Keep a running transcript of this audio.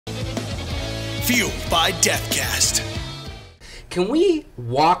Fueled by Deathcast. Can we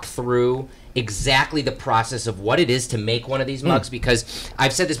walk through exactly the process of what it is to make one of these mugs? Because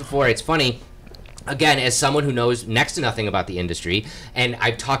I've said this before, it's funny, again, as someone who knows next to nothing about the industry, and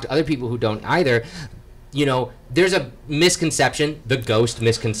I've talked to other people who don't either, you know, there's a misconception, the ghost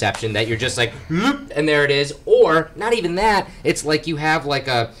misconception, that you're just like, and there it is. Or not even that. It's like you have like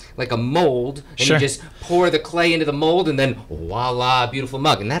a mold, and you just pour the clay into the mold, and then voila, beautiful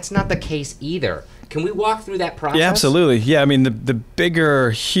mug. And that's not the case either. Can we walk through that process? Yeah, absolutely. Yeah, I mean, the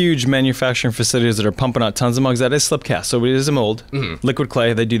bigger, huge manufacturing facilities that are pumping out tons of mugs, that is slip cast. So it is a mold, liquid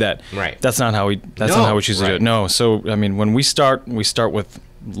clay. They do that. Right. That's not how we. That's not how we choose to do it. No. So I mean, when we start with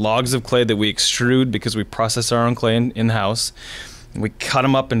logs of clay that we extrude because we process our own clay in house. We cut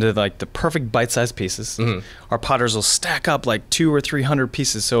them up into like the perfect bite-sized pieces. Our potters will stack up like 200 or 300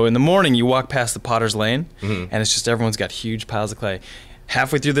 pieces. So in the morning, you walk past the potter's lane, and it's just everyone's got huge piles of clay.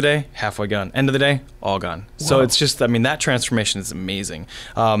 Halfway through the day, halfway gone. End of the day, all gone. Whoa. So it's just, I mean, that transformation is amazing.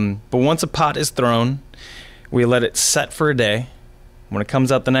 But once a pot is thrown, we let it set for a day. When it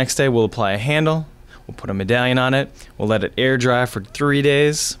comes out the next day, we'll apply a handle. We'll put a medallion on it. We'll let it air dry for 3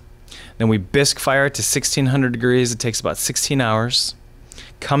 days. Then we bisque fire it to 1600 degrees. It takes about 16 hours.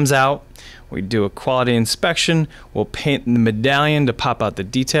 Comes out. We do a quality inspection. We'll paint the medallion to pop out the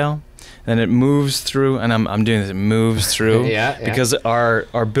detail. Then it moves through, and I'm doing this, it moves through. Because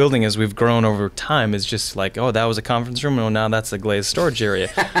our building, as we've grown over time, is just like, oh, that was a conference room. Oh, now that's the glazed storage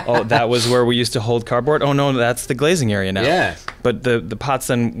area. Oh, that was where we used to hold cardboard. Oh, no, that's the glazing area now. Yeah. But the pots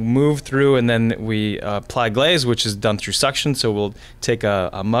then move through, and then we apply glaze, which is done through suction. So we'll take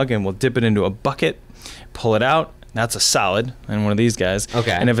a mug and we'll dip it into a bucket, pull it out. That's a solid, and one of these guys.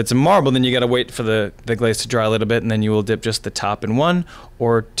 Okay. And if it's a marble, then you got to wait for the glaze to dry a little bit, and then you will dip just the top in 1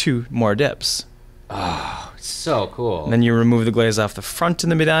 or 2 more dips. Oh, so cool. And then you remove the glaze off the front in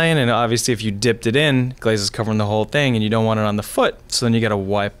the medallion, and obviously if you dipped it in, glaze is covering the whole thing, and you don't want it on the foot, so then you got to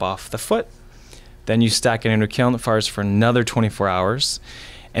wipe off the foot. Then you stack it into a kiln that fires for another 24 hours,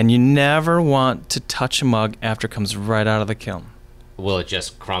 and you never want to touch a mug after it comes right out of the kiln. Will it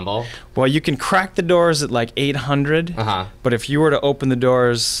just crumble? Well, you can crack the doors at like 800, but if you were to open the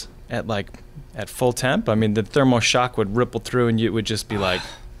doors at full temp, I mean, the thermal shock would ripple through and it would just be like...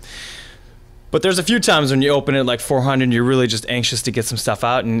 But there's a few times when you open it at like 400 and you're really just anxious to get some stuff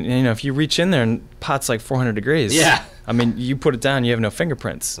out, and you know, if you reach in there and pot's like 400 degrees, I mean, you put it down, you have no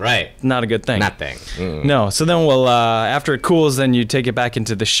fingerprints. Right. Not a good thing. Nothing. No. So then we'll, after it cools, then you take it back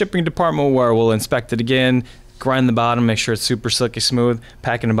into the shipping department where we'll inspect it again, grind the bottom, make sure it's super silky smooth,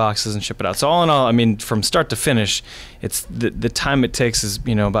 pack it in boxes and ship it out. So all in all, I mean, from start to finish, it's the time it takes is,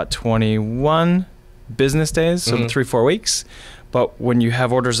 you know, about 21 business days, so 3-4 weeks. But when you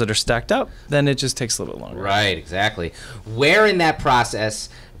have orders that are stacked up, then it just takes a little longer. Right, exactly. Where in that process,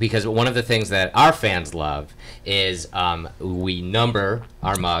 because one of the things that our fans love is we number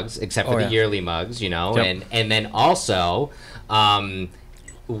our mugs, except for the yearly mugs, you know, and then also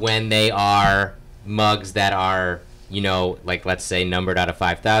when they are mugs that are, you know, like let's say numbered out of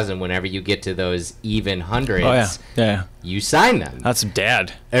 5,000, whenever you get to those even hundreds, you sign them. That's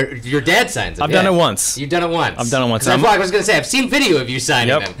Dad. Your dad signs them. I've done it once. You've done it once. I've done it once. That's why I was going to say, I've seen video of you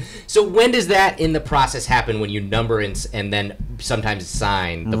signing them. So when does that in the process happen, when you number and then sometimes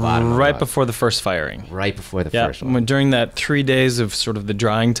sign the bottom? Right before the first firing. Right before the first one. During that 3 days of sort of the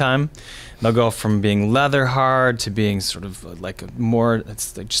drying time, they'll go from being leather hard to being sort of like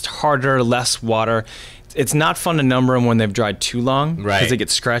it's like just harder, less water. It's not fun to number them when they've dried too long, because they get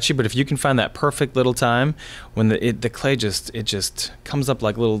scratchy. But if you can find that perfect little time when the clay just comes up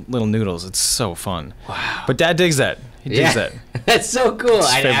like little noodles, it's so fun. Wow! But Dad digs that. He digs that. That's so cool.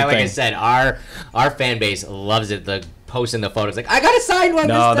 Like I said, our fan base loves it. The posting the photos like, I got a signed one.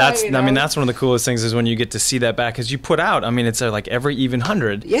 No, this time, you know? I mean, that's one of the coolest things is when you get to see that back, because you put out, I mean, it's like every even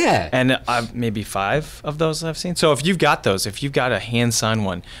 100. Yeah. And maybe 5 of those I've seen. So if you've got those, if you've got a hand signed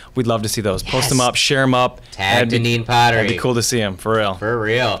one, we'd love to see those. Post them up, share them up. Tag Deneen Pottery. That'd be cool to see them, for real. For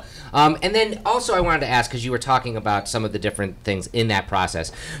real. And then also I wanted to ask, because you were talking about some of the different things in that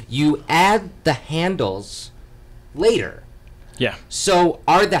process, you add the handles later. Yeah. So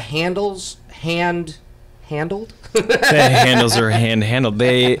are the handles hand-handled? The handles are hand-handled.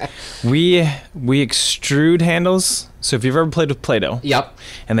 We extrude handles. So if you've ever played with Play-Doh,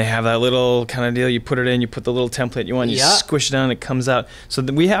 and they have that little kind of deal, you put it in, you put the little template you want, you squish it down, and it comes out. So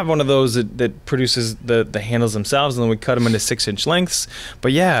we have one of those that produces the handles themselves, and then we cut them into 6-inch lengths.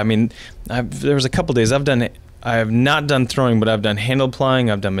 But yeah, I mean, there was a couple days I have not done throwing, but I've done handle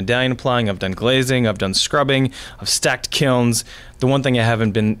applying, I've done medallion applying, I've done glazing, I've done scrubbing, I've stacked kilns. The one thing I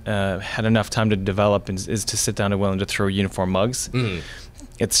haven't been had enough time to develop is to sit down and willing to throw uniform mugs.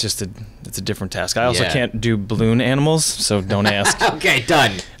 it's a different task. I also can't do balloon animals, so don't ask. Okay,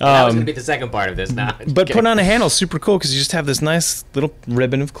 done. That was gonna be the second part of this now. But putting on a handle is super cool because you just have this nice little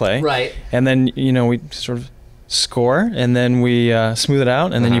ribbon of clay, right? And then we sort of score, and then we smooth it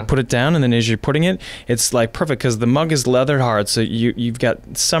out, and then you put it down, and then as you're putting it, it's like perfect because the mug is leather hard, so you've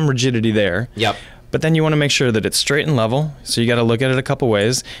got some rigidity there. Yep. But then you want to make sure that it's straight and level, so you got to look at it a couple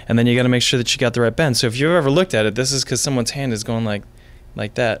ways, and then you got to make sure that you got the right bend. So if you've ever looked at it, this is because someone's hand is going like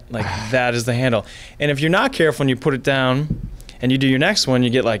that, like that is the handle. And if you're not careful and you put it down, and you do your next one, you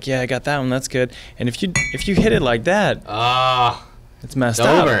get like, yeah, I got that one, that's good. And if you hit it like that, it's messed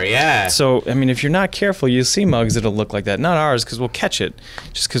up. Over, yeah. So I mean, if you're not careful, you'll see mugs that'll look like that. Not ours, because we'll catch it,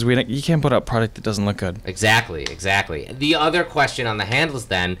 just because you can't put out product that doesn't look good. Exactly. The other question on the handles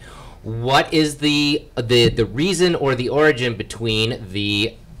then. What is the reason or the origin between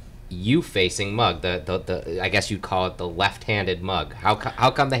the you-facing mug? The I guess you'd call it the left-handed mug. How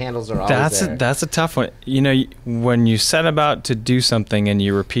come the handles are always there? That's a tough one. When you set about to do something and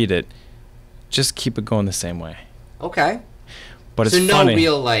you repeat it, just keep it going the same way. Okay. But it's so funny. No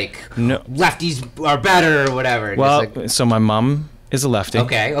real lefties are better or whatever. Well, so my mom is a lefty.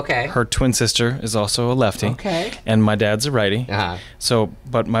 Okay. Her twin sister is also a lefty. Okay. And my dad's a righty. Uh-huh.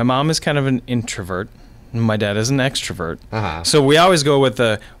 But my mom is kind of an introvert. And my dad is an extrovert. Uh-huh. So we always go with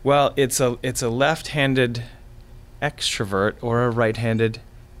it's a left-handed extrovert or a right-handed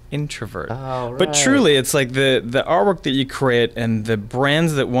introvert. Oh, right. But truly, it's like the artwork that you create and the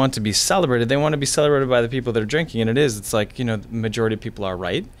brands that want to be celebrated, they want to be celebrated by the people that are drinking, and it is. It's like, the majority of people are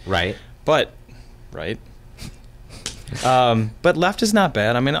right. Right. But left is not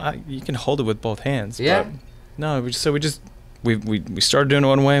bad. I mean, you can hold it with both hands. Yeah. But no, we started doing it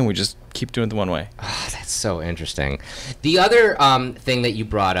one way, and we just keep doing it the one way. Oh, that's so interesting. The other thing that you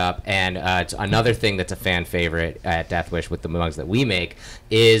brought up, and it's another thing that's a fan favorite at Death Wish with the mugs that we make,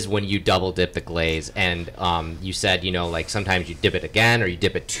 is when you double dip the glaze. And you said, like sometimes you dip it again or you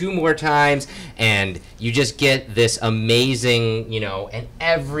dip it 2 more times, and you just get this amazing, and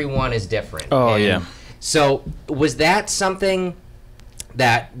everyone is different. Oh, yeah. So was that something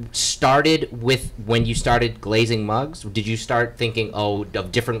that started with when you started glazing mugs? Did you start thinking,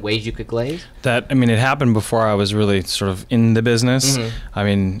 of different ways you could glaze? It happened before I was really sort of in the business. Mm-hmm. I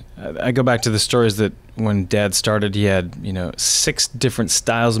mean, I go back to the stories that when Dad started, he had, 6 different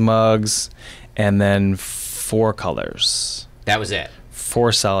styles of mugs and then 4 colors. That was it?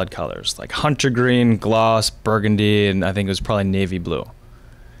 4 solid colors, like hunter green, gloss, burgundy, and I think it was probably navy blue.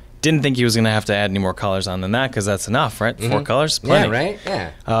 Didn't think he was going to have to add any more colors on than that because that's enough, right? 4 colors, plenty. Yeah, right?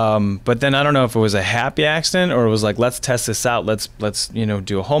 Yeah. But then I don't know if it was a happy accident or it was like, let's test this out. Let's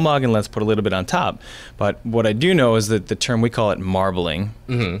do a whole mug and let's put a little bit on top. But what I do know is that the term, we call it marbling.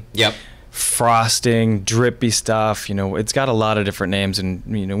 Mm-hmm. Yep. Frosting, drippy stuff. It's got a lot of different names, and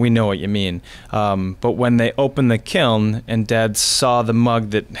we know what you mean. But when they opened the kiln and Dad saw the mug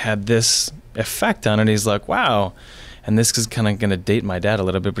that had this effect on it, he's like, wow. And this is kind of going to date my dad a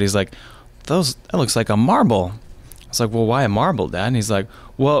little bit, but he's like, that looks like a marble. I was like, well, why a marble, Dad? And he's like,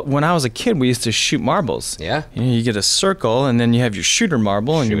 well, when I was a kid, we used to shoot marbles. Yeah. You get a circle, and then you have your shooter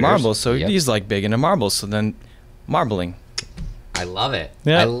marble and your marble. So he's like big into marbles. So then marbling. I love it.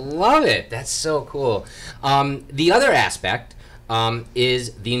 Yeah. I love it. That's so cool. The other aspect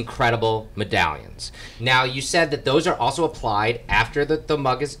is the incredible medallions. Now, you said that those are also applied after the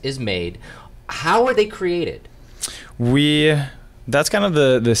mug is made. How are they created? That's kind of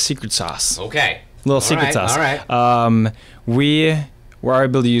the secret sauce. Okay. Little secret sauce. All right. We were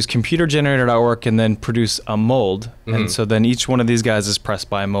able to use computer generated artwork and then produce a mold. Mm-hmm. And so then each one of these guys is pressed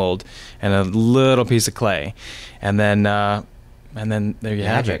by a mold and a little piece of clay. And then there you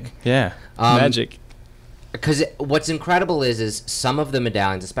have it. Yeah. Magic. Because what's incredible is some of the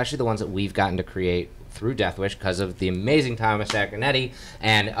medallions, especially the ones that we've gotten to create through Death Wish because of the amazing Thomas Sacconetti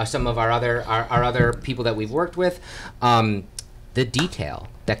and some of our other people that we've worked with, the detail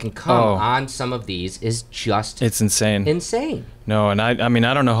that can come on some of these is just it's insane. No, and I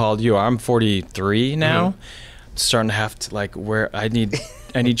don't know how old you are. I'm 43 now. Mm-hmm. I'm starting to have to I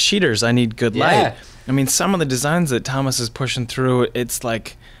need cheaters. I need good light. I mean, some of the designs that Thomas is pushing through, it's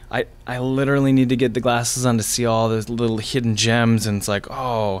like I literally need to get the glasses on to see all those little hidden gems, and it's like,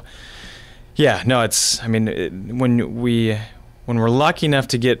 oh. Yeah, no, when we're lucky enough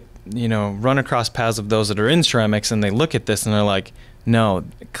to get, run across paths of those that are in ceramics and they look at this and they're like, no,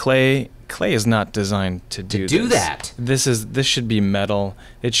 clay is not designed to do that. This should be metal.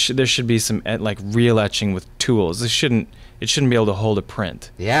 There should be some real etching with tools. It shouldn't be able to hold a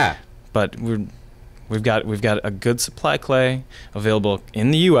print. Yeah. But we're We've got a good supply of clay available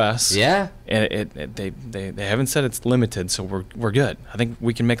in the U.S. Yeah. And they haven't said it's limited, so we're good. I think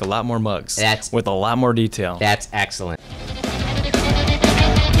we can make a lot more mugs with a lot more detail. That's excellent.